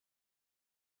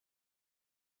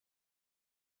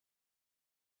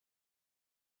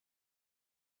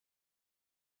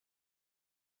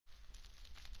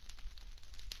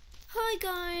Hi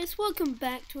guys, welcome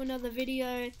back to another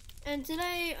video, and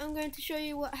today I'm going to show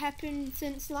you what happened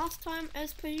since last time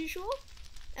as per usual,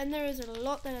 and there is a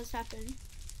lot that has happened.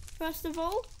 First of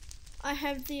all, I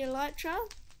have the Elytra,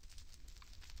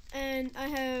 and I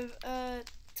have a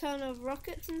ton of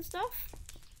rockets and stuff,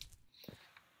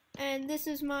 and this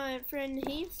is my friend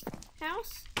Heath's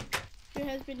house, who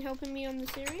has been helping me on the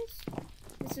series.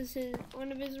 This is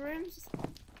one of his rooms.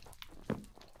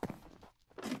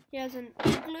 He has an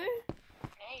igloo.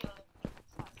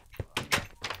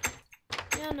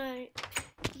 Yeah, and I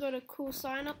got a cool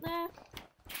sign up there.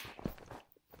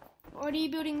 What are you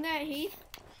building there, Heath?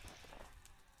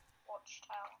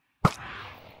 Watchtower.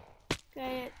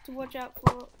 Okay, to watch out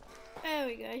for. There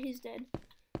we go, he's dead.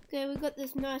 Okay, we've got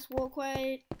this nice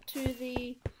walkway to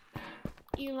the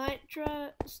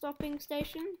Elytra stopping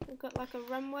station. We've got like a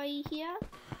runway here,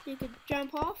 so you could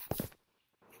jump off.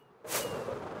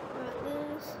 Like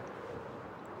this.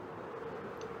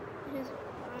 Here's my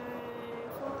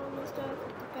farm and stuff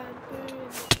with the bamboo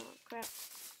and oh crap.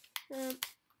 And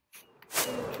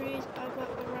the trees. I've got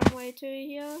the runway too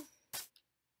here.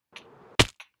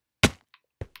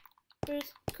 But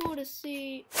it's cool to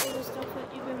see all the stuff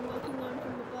that you've been working on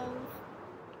from above.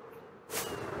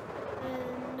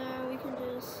 And now we can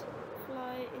just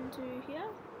fly into here.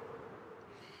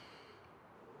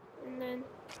 And then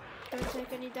don't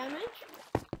take any damage.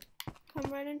 Come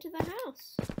right into the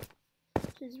house.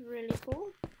 Which is really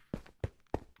cool.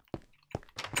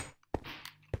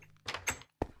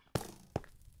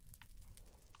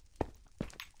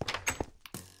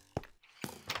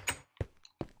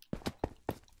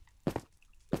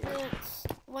 That's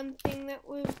one thing that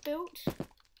we've built.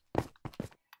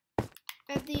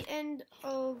 At the end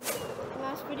of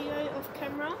last video off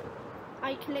camera,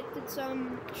 I collected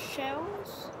some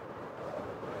shells.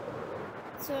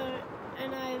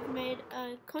 And I've made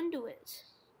a conduit.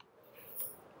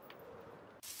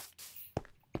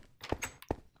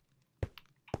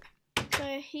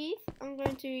 So Heath, I'm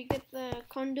going to get the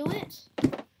conduit,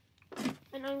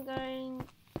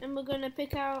 and we're going to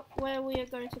pick out where we are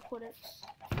going to put it.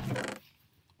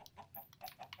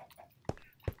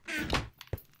 I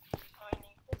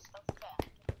need this stuff there.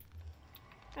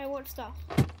 Hey, what stuff?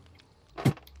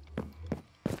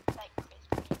 Like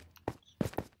crispy.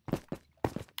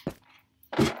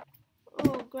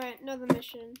 Oh great, another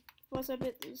mission. Once I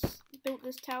built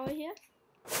this tower here.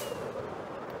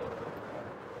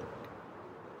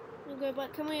 Okay,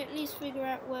 but can we at least figure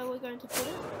out where we're going to put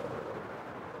it?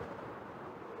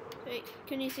 Wait,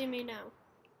 can you see me now?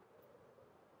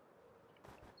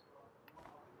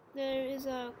 There is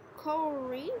a coral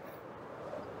reef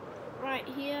right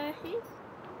here, Heath,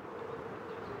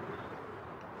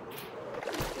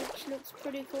 which looks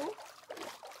pretty cool.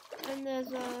 And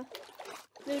there's a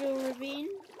little ravine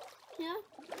here.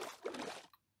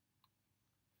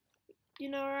 Do you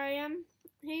know where I am,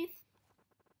 Heath?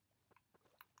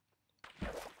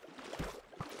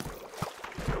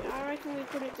 I reckon we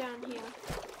put it down here.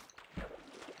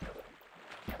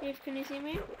 Heath, can you see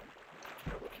me?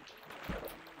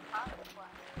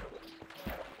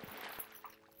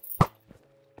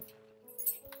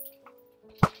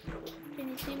 Can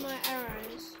you see my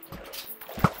arrows?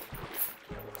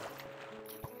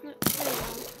 No, there we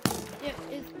go.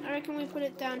 Yep, I reckon we put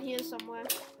it down here somewhere.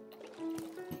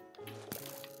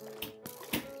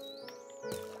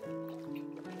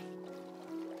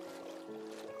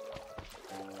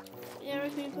 Yeah, I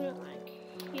reckon we put it like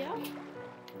here.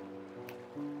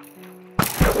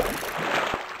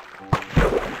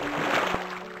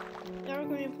 I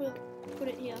reckon we put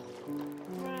it here.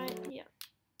 Right here.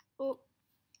 Oh,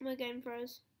 my game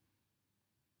froze.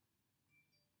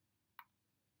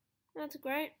 That's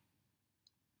great.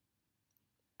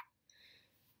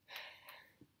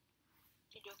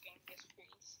 Did your game just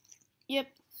freeze? Yep,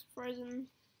 it's frozen.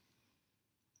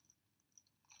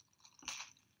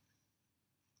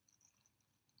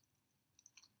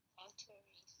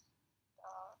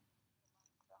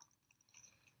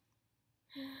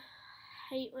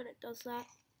 Hate when it does that.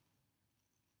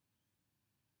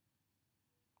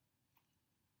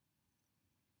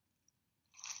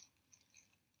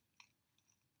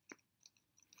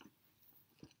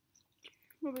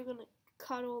 Probably gonna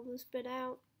cut all this bit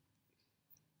out.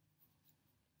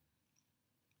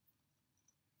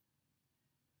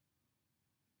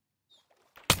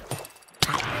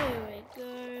 There we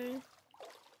go.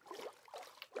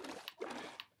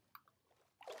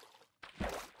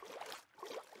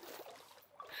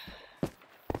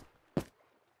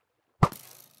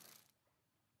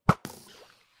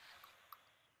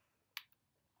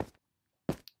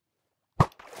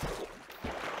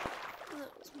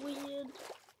 That was weird.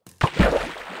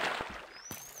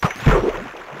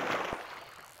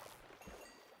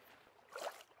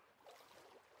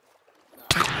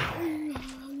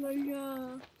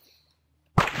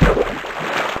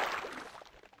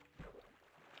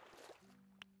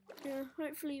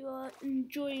 hopefully you are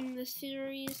enjoying the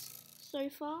series so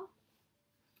far.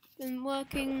 Been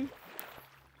working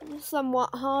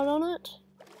somewhat hard on it,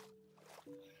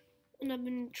 and I've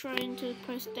been trying to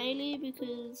post daily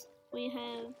because we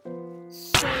have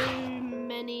so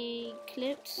many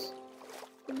clips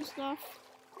and stuff.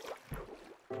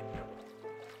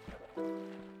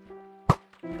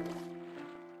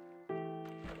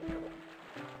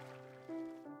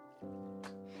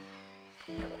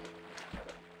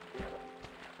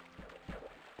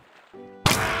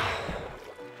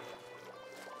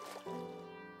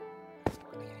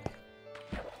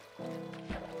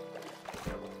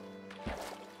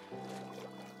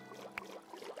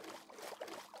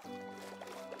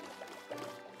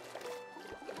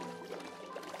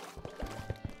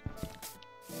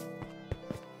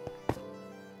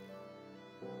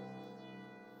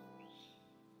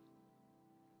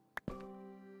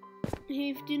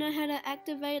 Heath, do you know how to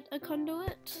activate a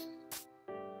conduit?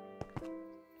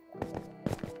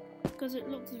 Because it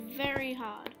looks very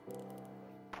hard.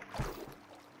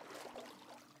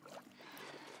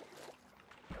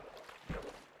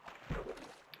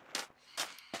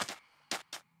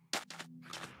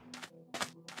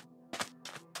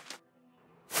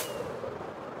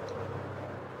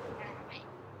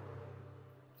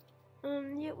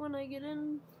 Yet when I get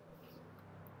in.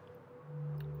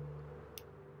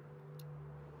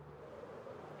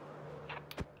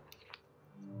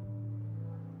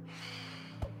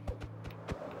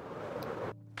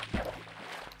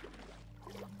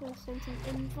 I'll send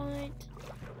an invite.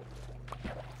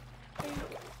 I think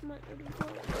might not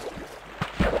have worked.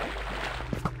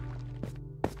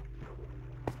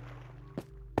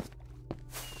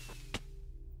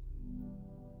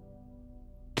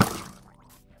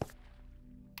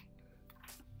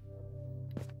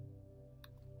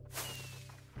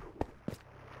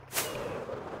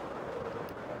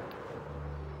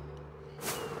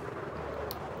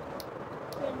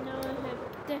 But now I have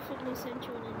definitely sent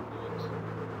you an invite.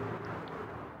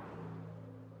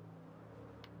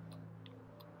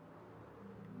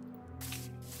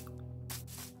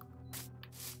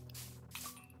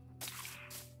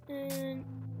 And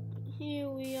here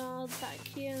we are back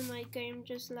here, my game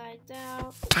just lagged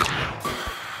out. It's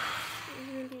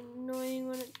really annoying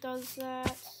when it does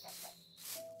that.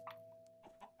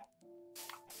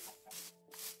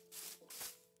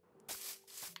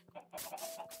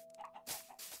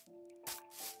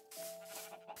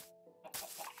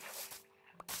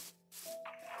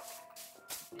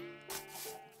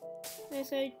 Okay,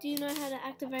 so do you know how to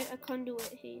activate a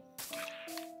conduit, Heath?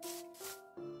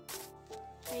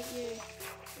 Hey you.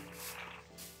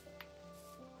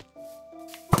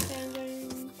 Okay, I'm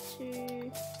going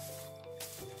to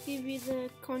give you the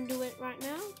conduit right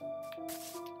now.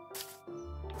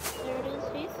 There it is,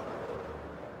 Heath.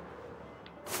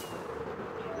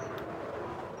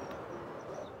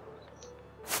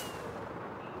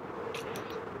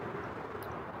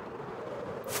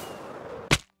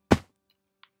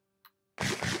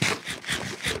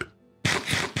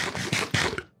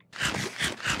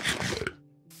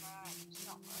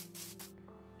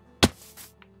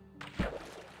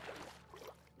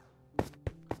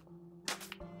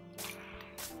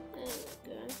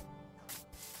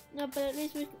 No, but at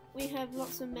least we have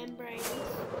lots of membranes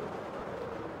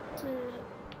to, you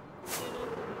know.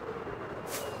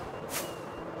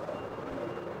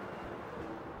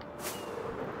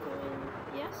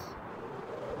 Yes?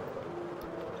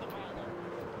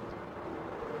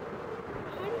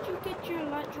 How did you get your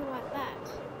elytra like that?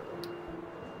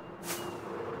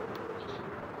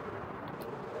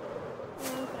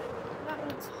 Okay, that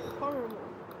looks horrible.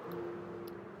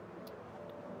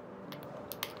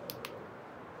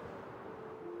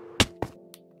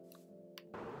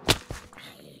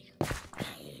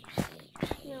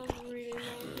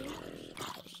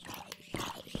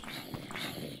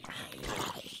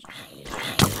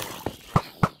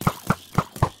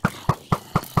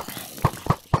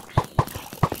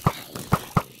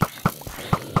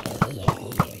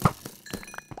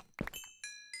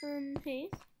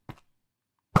 Heath?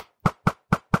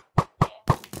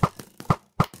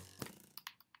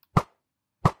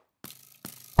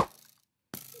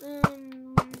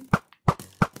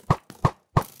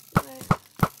 Right.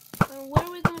 Where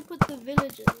are we going to put the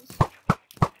villagers?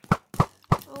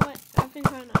 Oh wait, I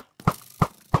think I know.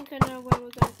 I think I know where we're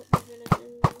going to put the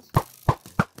villagers.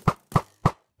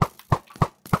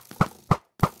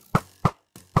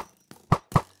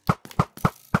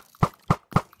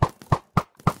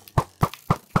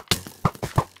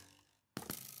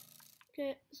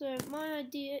 Okay, so my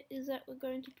idea is that we're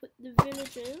going to put the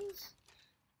villagers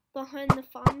behind the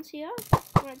farms here,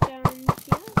 right down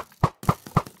here.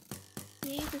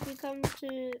 Heath, if we come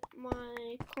to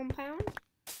my compound,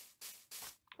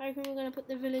 I reckon we're gonna put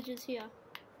the villagers here.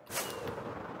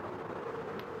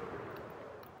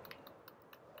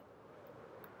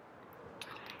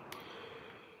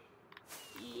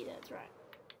 Yeah, that's right.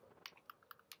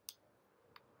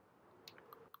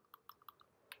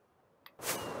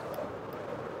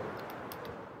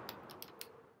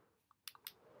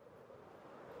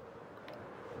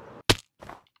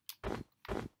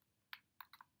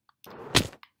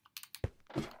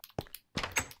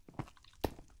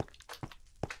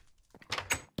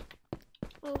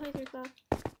 Oh, hey, Creeper.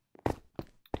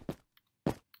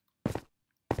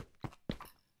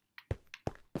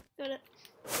 Got it.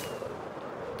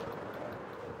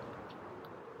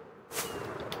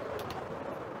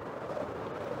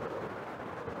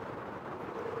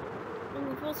 And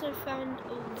we've also found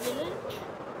a village,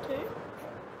 too.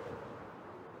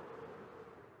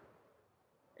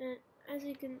 And as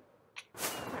you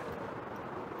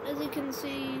can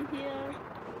see here,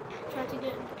 try to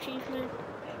get an achievement.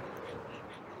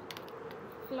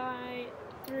 Fly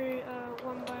through a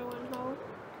 1x1 hole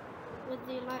with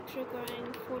the elytra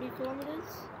going 40 kilometers.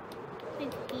 I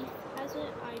think Heath has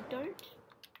it, I don't.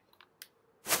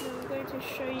 Now I'm going to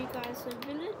show you guys the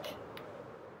village.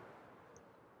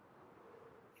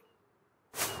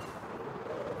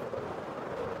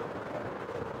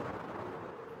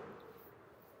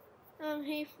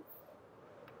 Heath.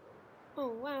 Oh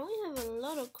wow, we have a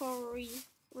lot of coral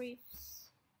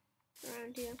reefs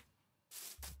around here.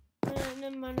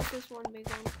 Never mind, it's just one big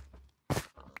one.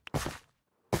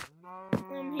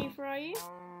 Heath, where are you?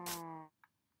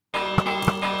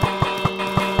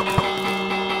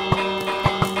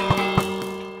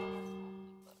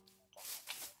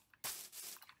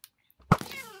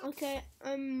 Okay,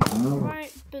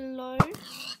 right below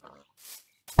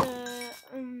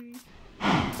the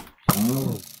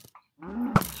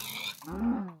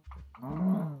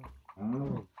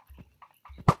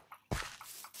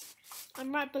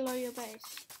I'm right below your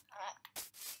base.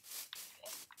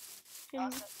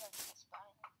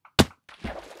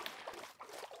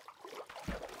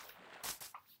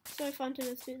 So fun to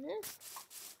just do this.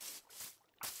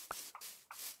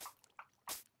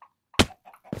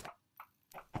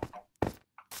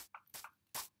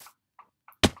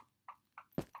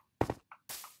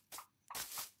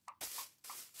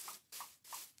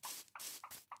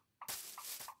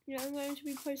 Yeah, I'm going to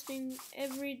be posting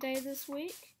every day this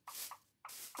week,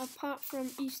 apart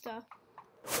from Easter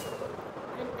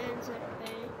and Anzac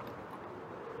Day.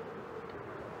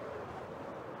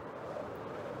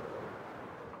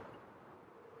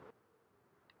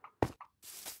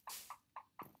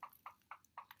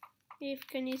 Eve,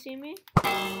 can you see me?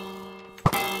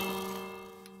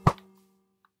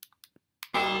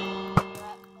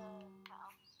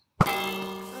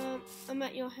 I'm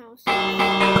at your house.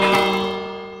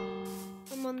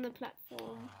 I'm on the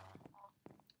platform.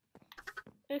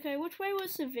 Okay, which way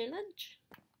was the village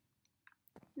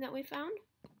that we found?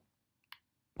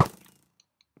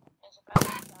 It's about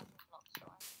 1,000 blocks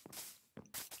away.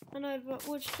 I know, but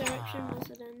which direction was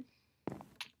it in?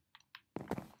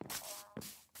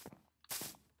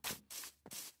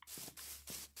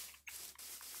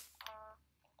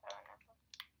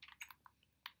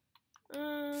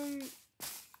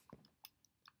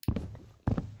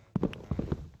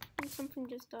 Something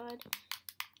just died,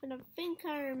 and I think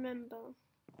I remember.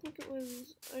 I think it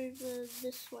was over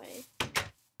this way.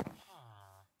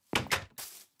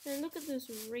 And look at this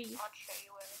reef. I'll show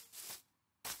you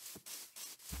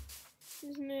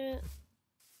where. Isn't it?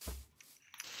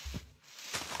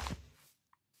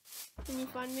 Can you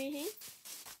find me here?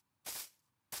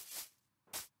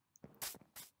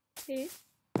 Here.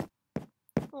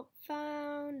 Oh,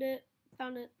 found it.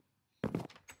 Found it.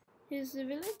 Here's the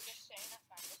village. Just saying, I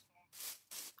found this one.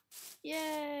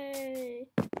 Yay!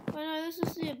 Oh no, this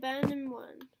is the abandoned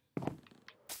one.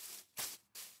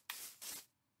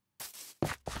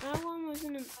 Our one was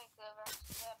in a...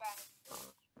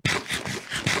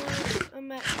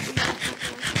 I'm at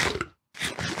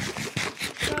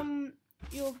from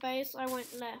your base, I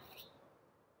went left.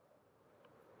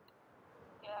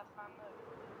 Yeah, I found it.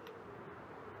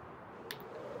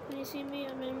 Can you see me?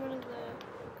 I'm in one of the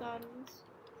gardens.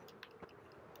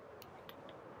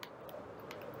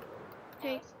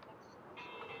 Okay.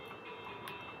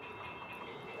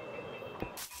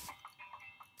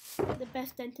 The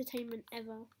best entertainment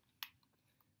ever.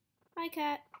 Hi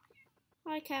cat.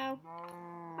 Hi cow.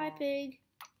 Hi pig.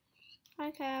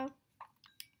 Hi cow.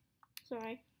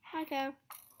 Sorry. Hi cow.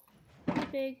 Hi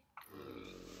pig.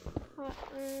 Hi,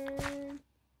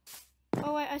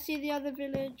 oh wait, I see the other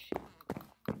village.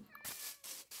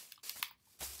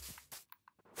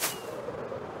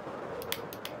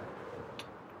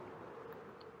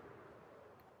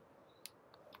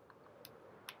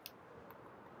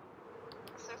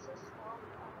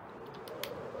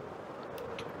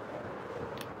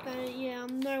 Yeah,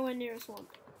 I'm nowhere near a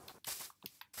swamp.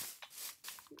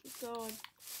 God.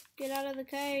 Get out of the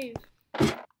cave.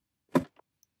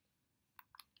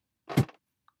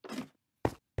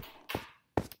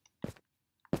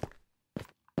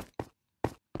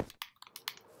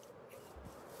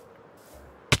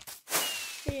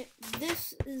 So yeah,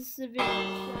 this is the village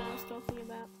that I was talking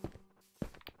about.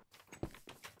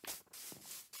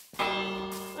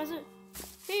 Was it?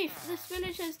 Thief, this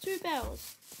village has 2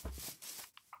 bells.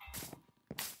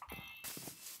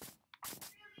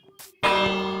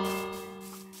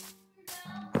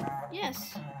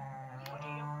 Yes.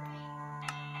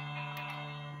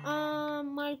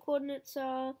 My coordinates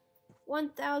are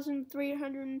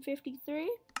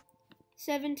 1,353,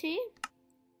 70,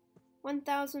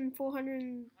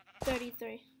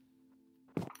 1,433.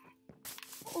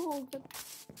 Oh, got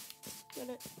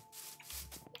it.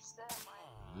 Is there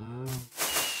mine?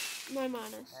 No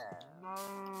minus.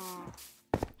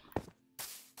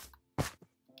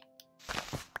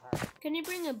 Can you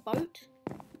bring a boat?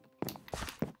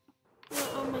 No,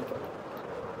 I'll make it.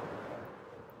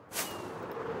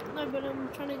 No, but I'm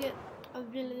trying to get a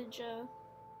villager.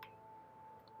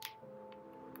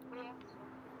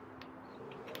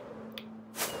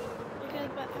 Okay,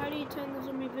 but how do you turn the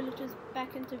zombie villagers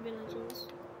back into villagers?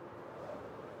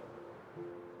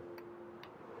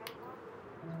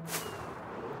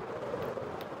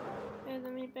 Okay,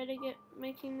 then we better get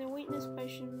making the weakness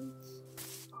potions.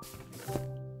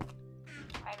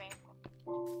 I mean,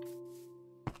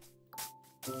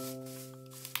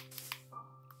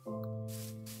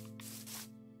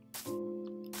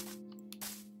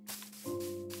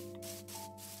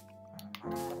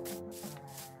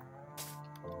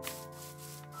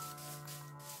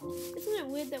 Isn't it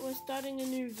weird that we're starting a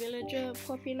new villager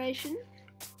population,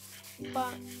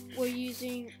 but we're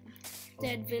using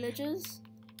dead villagers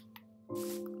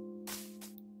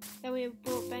that we have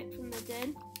brought back from the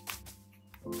dead?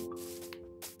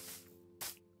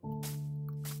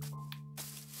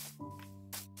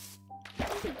 I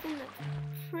think that's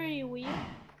pretty weird.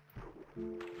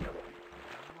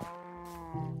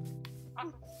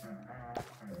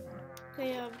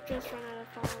 Okay, I've just run out of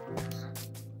fireworks.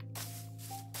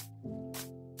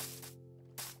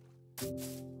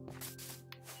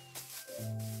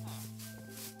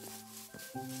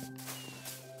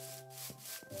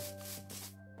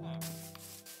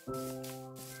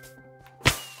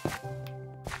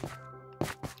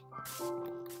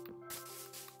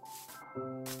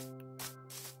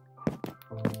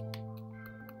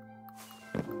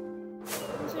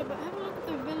 But have a look at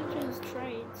the villagers'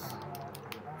 trades.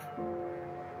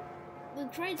 The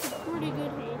trades are pretty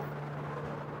good here.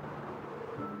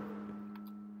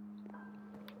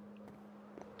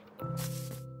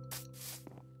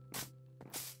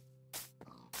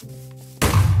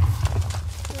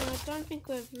 No, I don't think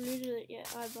we've looted it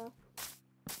yet either.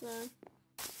 So.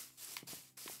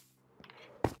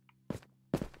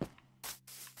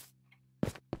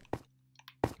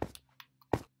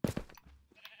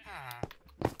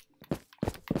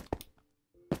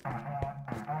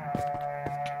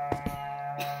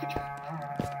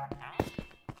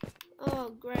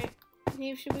 Oh, great.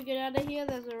 Heath, should we get out of here?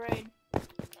 There's a raid.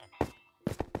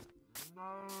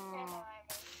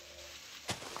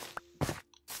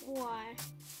 Why?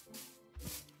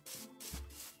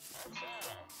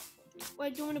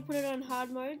 Wait, do you want to put it on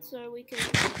hard mode so we can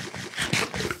get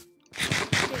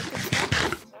good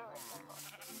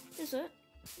stuff? Is it?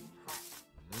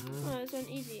 Oh, it's on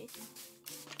easy.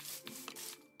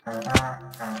 Here you go,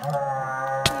 hard mode.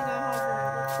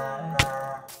 Let's go.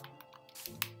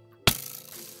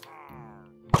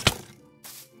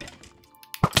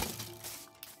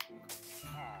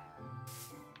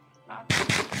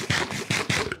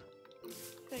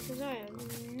 Okay, because I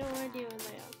have no idea where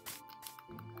they are.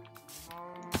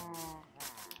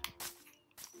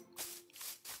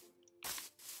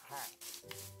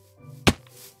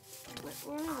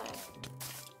 Where are they?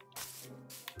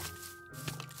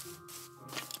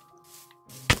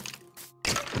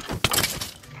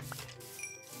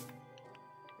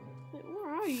 Wait,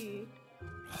 where are you?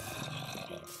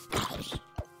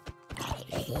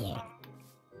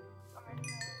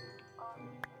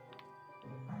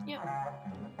 Yep.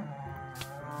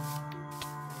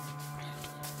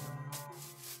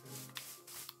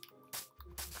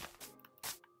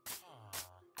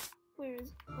 Where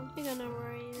is? I think I know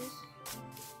where he is.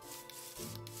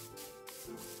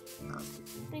 I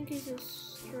think he's a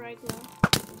straggler.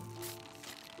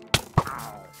 I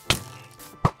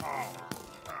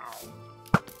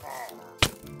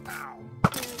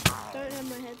don't have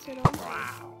my headset on.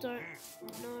 Don't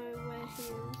know where he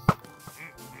is.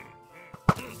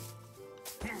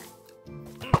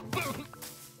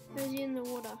 Is he in the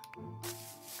water?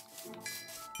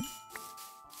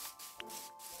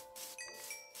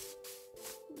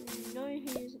 No,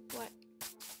 he's what?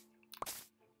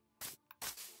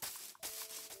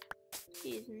 He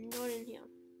is not in here.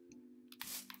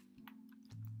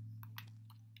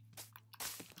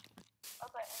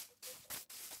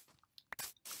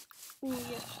 Ooh,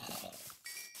 yeah.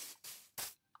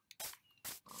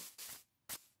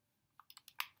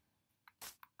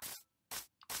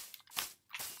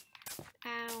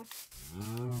 Ow.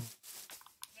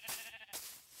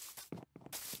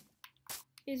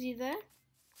 Is he there?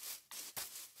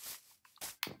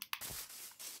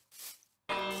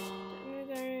 I'm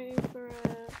gonna go for a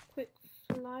quick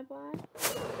flyby.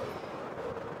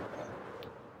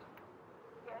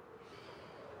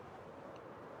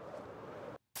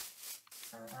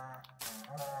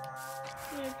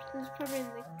 Yeah, he's probably in the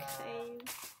cave.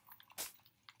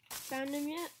 Found him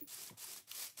yet?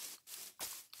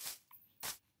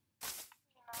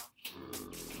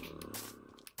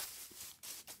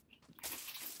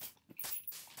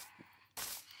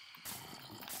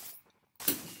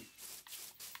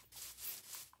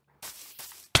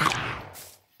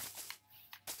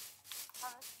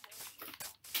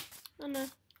 Oh no.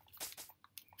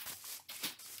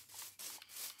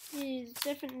 He's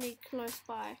definitely close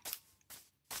by.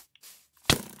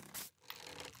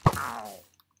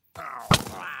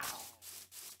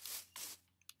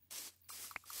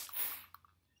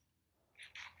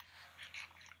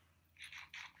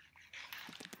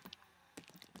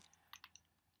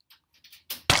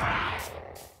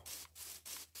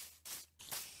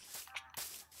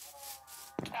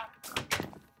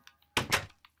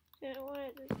 Yeah,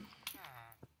 what?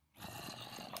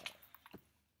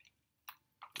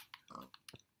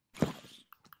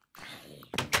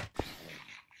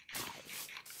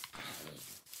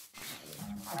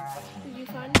 Did you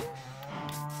find him?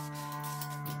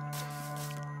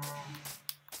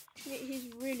 Yeah, he's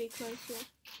really close here.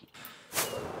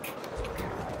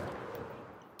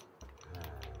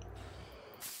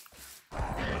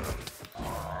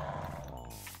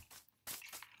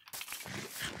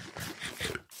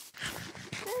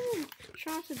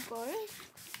 Charted bow?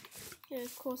 Yeah,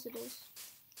 of course it is.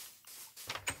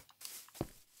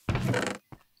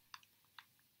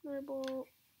 Noble.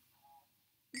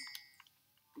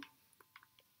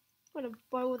 What a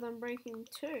bow with unbreaking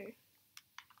too.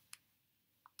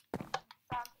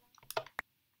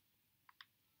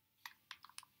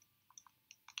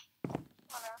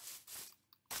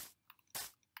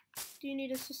 Do you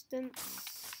need assistance?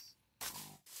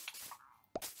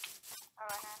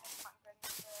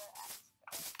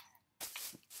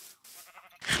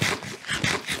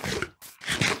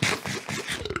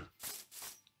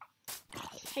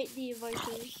 Hate the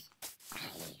evokers.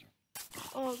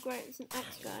 Oh great, it's an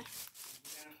axe guy.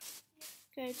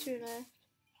 Okay, 2 left.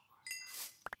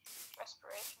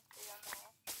 Respiration for your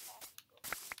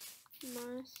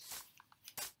man. Nice.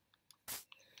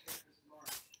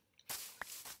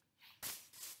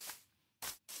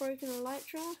 Broken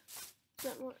elytra? Is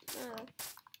that what? No,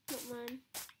 not mine.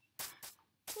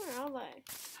 Where are they?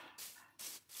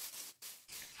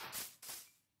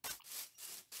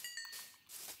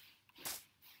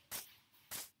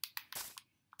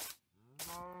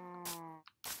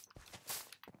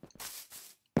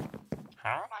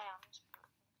 Huh? My arms.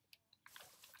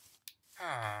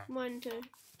 Mine too.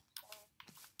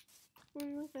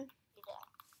 Okay.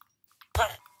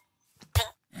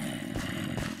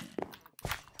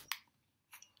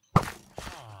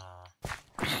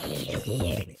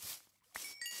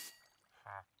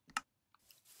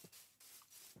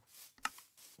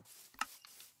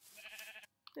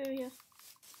 Over here.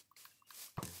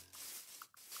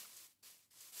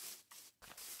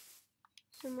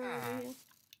 Somewhere over here.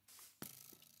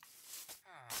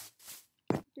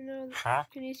 You know, Huh?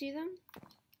 can you see them?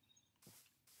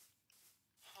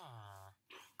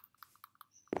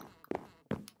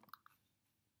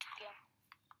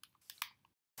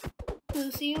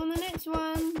 We'll see you on the next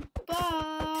one.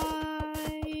 Bye.